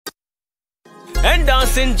and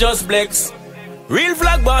dancing just flex. Real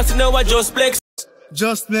flag boss, you know what just flex.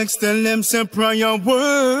 Just flex, tell them say prayer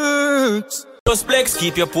works. Just flex,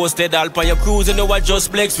 keep you posted all on your cruise, you know what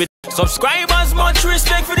just flex with subscribers, much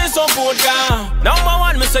respect for the support, Number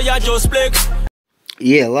one, me say ya just flex.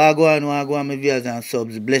 Yeah, wagwan, my viewers and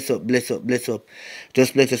subs. Bless up.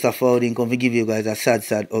 Just bless us a forwarding. Come we give you guys a sad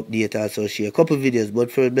update. Also share a couple videos,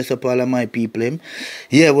 but first bless up all of my people.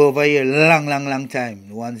 Yeah, we're over here long time.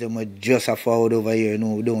 The ones that were just a forward over here,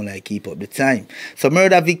 no, we don't like keep up the time. So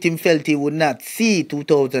murder victim felt he would not see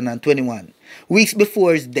 2021. Weeks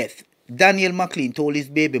before his death, Daniel McLean told his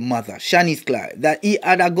baby mother, Shanice Clark, that he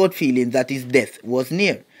had a gut feeling that his death was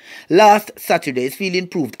near. Last Saturday, his feeling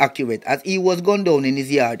proved accurate as he was gunned down in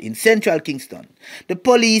his yard in central Kingston. The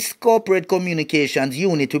police corporate communications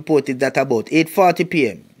unit reported that about 8:40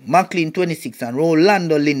 p.m., McLean, 26, and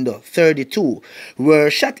Rolando Lindo, 32, were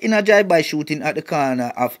shot in a drive-by shooting at the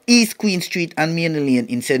corner of East Queen Street and Main Lane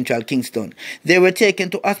in central Kingston. They were taken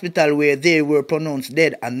to hospital where they were pronounced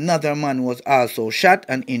dead. Another man was also shot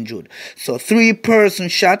and injured. So 3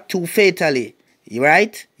 persons shot, 2 fatally.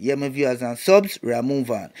 Right? Yeah, my viewers and subs, we'll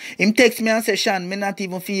move on. Him text me and say, Sean, me not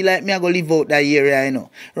even feel like me I go live out that area, you know.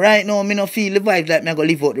 Right now, me no feel the vibes like me I go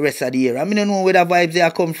live out the rest of the year. I me no know where the vibes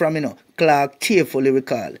they come from, you know. Clark tearfully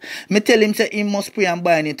recall. Me tell him say he must pray and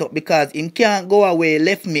bind it up because him can't go away,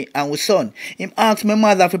 left me and with son. Him ask my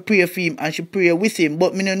mother to pray for him and she pray with him,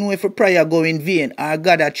 but me no know if a prayer go in vain or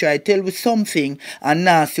God a try tell we something and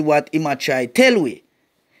now see what him a try tell we.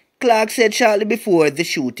 Clark said shortly before the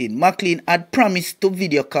shooting, McLean had promised to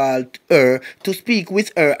video call her to speak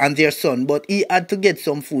with her and their son, but he had to get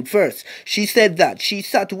some food first. She said that she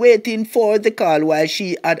sat waiting for the call while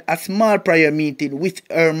she had a small prayer meeting with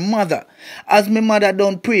her mother. As my mother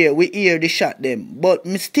don't pray, we hear the shot them, but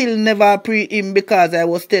me still never pray him because I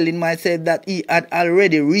was telling myself that he had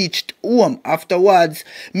already reached home. Afterwards,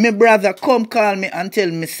 my brother come call me and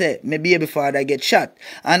tell me say, my baby father get shot,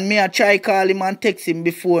 and me I try call him and text him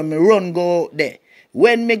before me run go out there.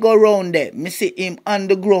 When me go round there, me see him on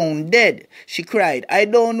the ground dead. She cried, I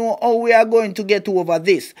don't know how we are going to get over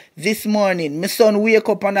this. This morning, my son wake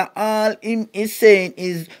up and all him is saying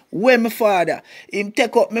is, where my father? Him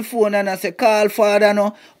take up my phone and I say, call father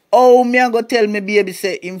no. Oh, me a go tell me baby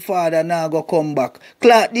say him father now go come back.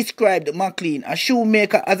 Clark described McLean, a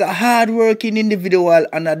shoemaker, as a hard-working individual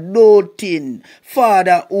and a doting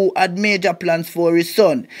father who had major plans for his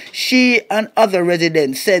son. She and other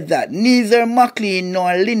residents said that neither McLean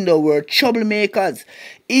nor Linda were troublemakers.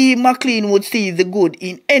 McLean would see the good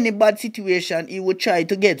in any bad situation. He would try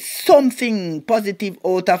to get something positive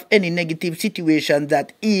out of any negative situation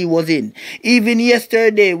that he was in. Even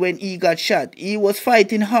yesterday when he got shot, he was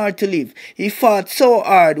fighting hard to live. He fought so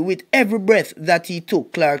hard with every breath that he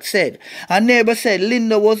took, Clark said. A neighbor said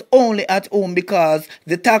Linda was only at home because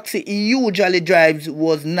the taxi he usually drives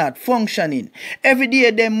was not functioning. Every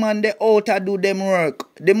day them man they out to do them work.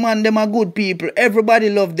 The man them are good people. Everybody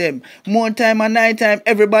love them. More time and night time,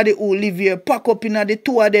 everybody who live here pack up in the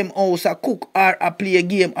 2 of them house a cook or a play a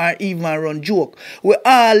game or even run joke. We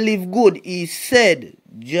all live good, he said.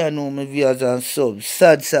 Jano, my viewers and subs.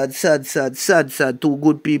 Sad. 2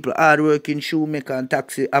 good people, hard-working shoemaker and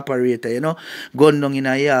taxi operator, you know. Gun down in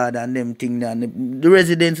a yard and them thing. The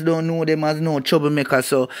residents don't know them as no troublemaker.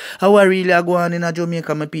 So, how I really go on in a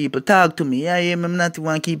Jamaica, my people? Talk to me. I'm not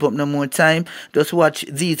want to keep up no more time. Just watch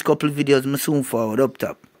these couple videos, me soon forward up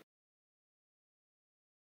top.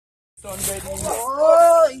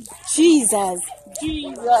 Oh, Jesus.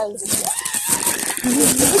 Which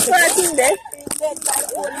one I think that?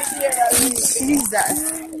 Jesus.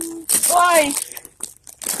 Oi.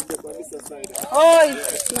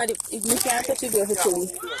 If you can't touch it, go to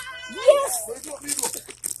me. Yes.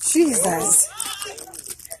 Jesus.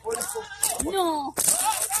 No.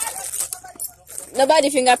 Nobody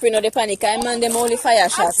fingerprint or the panic. I man them only fire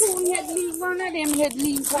shots. One of them head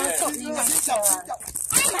leave or something.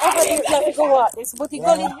 I think traffic or what? This but it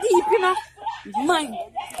going deep, you know. Mine.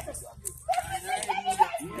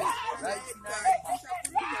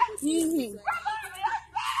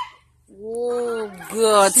 Oh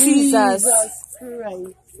God, Jesus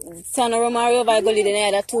Christ. Son of Romario, I go lead the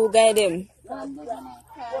other 2 guy them.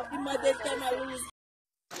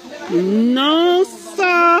 No,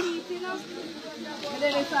 sir.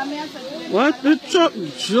 What the truck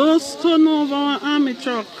just turned over an army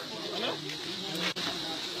truck?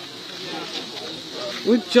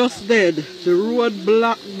 We just dead. The road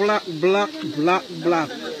black.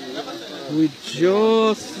 We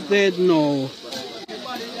just dead now.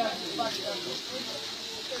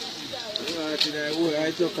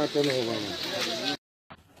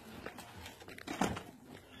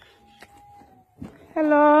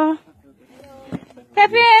 Hello.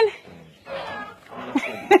 Kevin.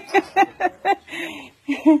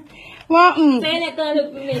 What? Say let her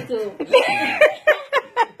look for me too.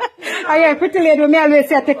 Oh yeah, pretty lady, me always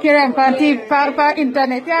say take care of her for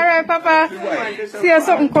internet. You alright, Papa? See you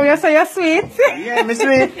something cool. You say you're sweet. Yeah, Miss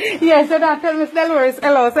Sweet. Yes, so now tell Miss Dolores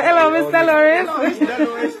hello. Say hello, Miss Dolores. Hello, Miss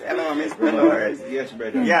Dolores. Hello, Miss Dolores. Yes,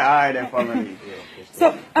 brother. Yeah, alright, then family.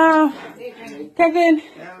 So, Kevin.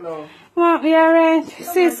 Hello. Want me alright?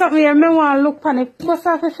 See something here, me want to look on it. Bust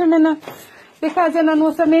off it for me now. Because you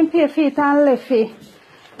know so me pay feet and left feet.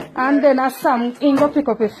 And then a Sam in go pick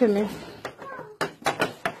up it for me.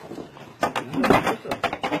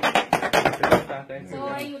 So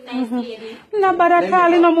are you nice lady? No, but at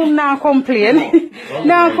all, no mum now complain.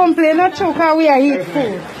 Now complain, not true, because we are eat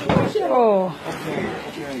food. Oh.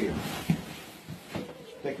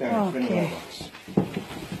 Okay.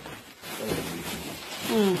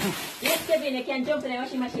 Yes, Kevin, you can jump in the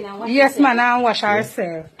washing machine and wash Yes, yourself. man, and wash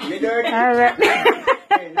ourselves. Alright.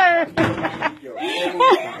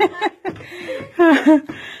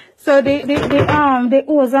 So the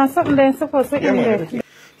hose and something then supposed to in there.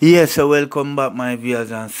 Yes, so welcome back my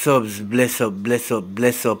viewers and subs. Bless up, bless up,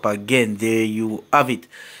 bless up again. There you have it.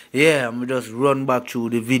 Yeah, I'm just run back through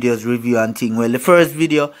the videos review and thing. Well, the first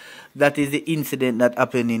video, that is the incident that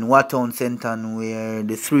happened in Watown Center where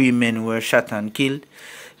the 3 men were shot and killed.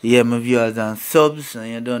 Yeah, my viewers and subs, and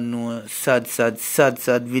you don't know sad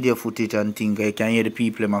video footage and thing. You can hear the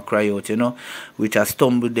people them cry out, you know, which are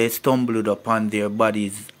they stumbled upon their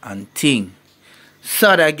bodies and thing.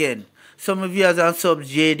 Sad again. Some viewers and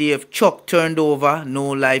subs, JDF Chuck turned over, no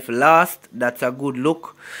life lost. That's a good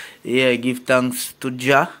look. Yeah, give thanks to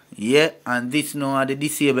Jah. Yeah, and this now are the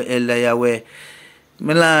disabled elder where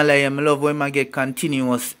I love when I get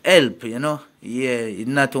continuous help, you know. Yeah,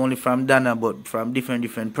 not only from Dana but from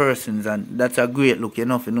different persons, and that's a great look, you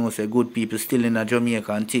know, you know, say good people still in a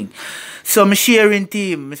Jamaica and thing. So I'm sharing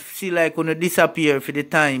team, I feel like gonna disappear for the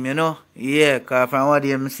time, you know. Yeah, cause from what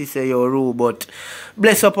I see say you're rude, but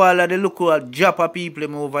bless up all of the local Japa people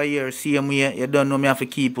over here, same way, you don't know me have to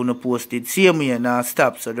keep on posted, same way, now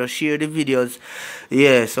stop, so just share the videos,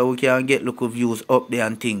 yeah, so we can get local views up there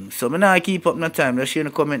and things. So I'm not keep up no time, just share in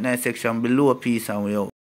the comment section below, peace and we out.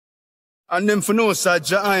 And them for no side,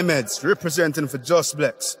 Meds representing for Just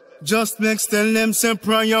Blex. Just Blex tell them say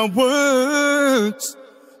prayer works.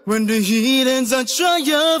 When the heathens are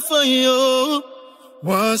trying for you,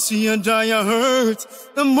 once you die you hurt,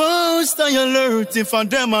 the most I alert. If I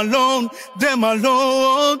them alone, them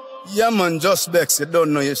alone. Yeah man, Just Blex, you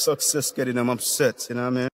don't know your success getting them upset, you know what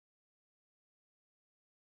I mean?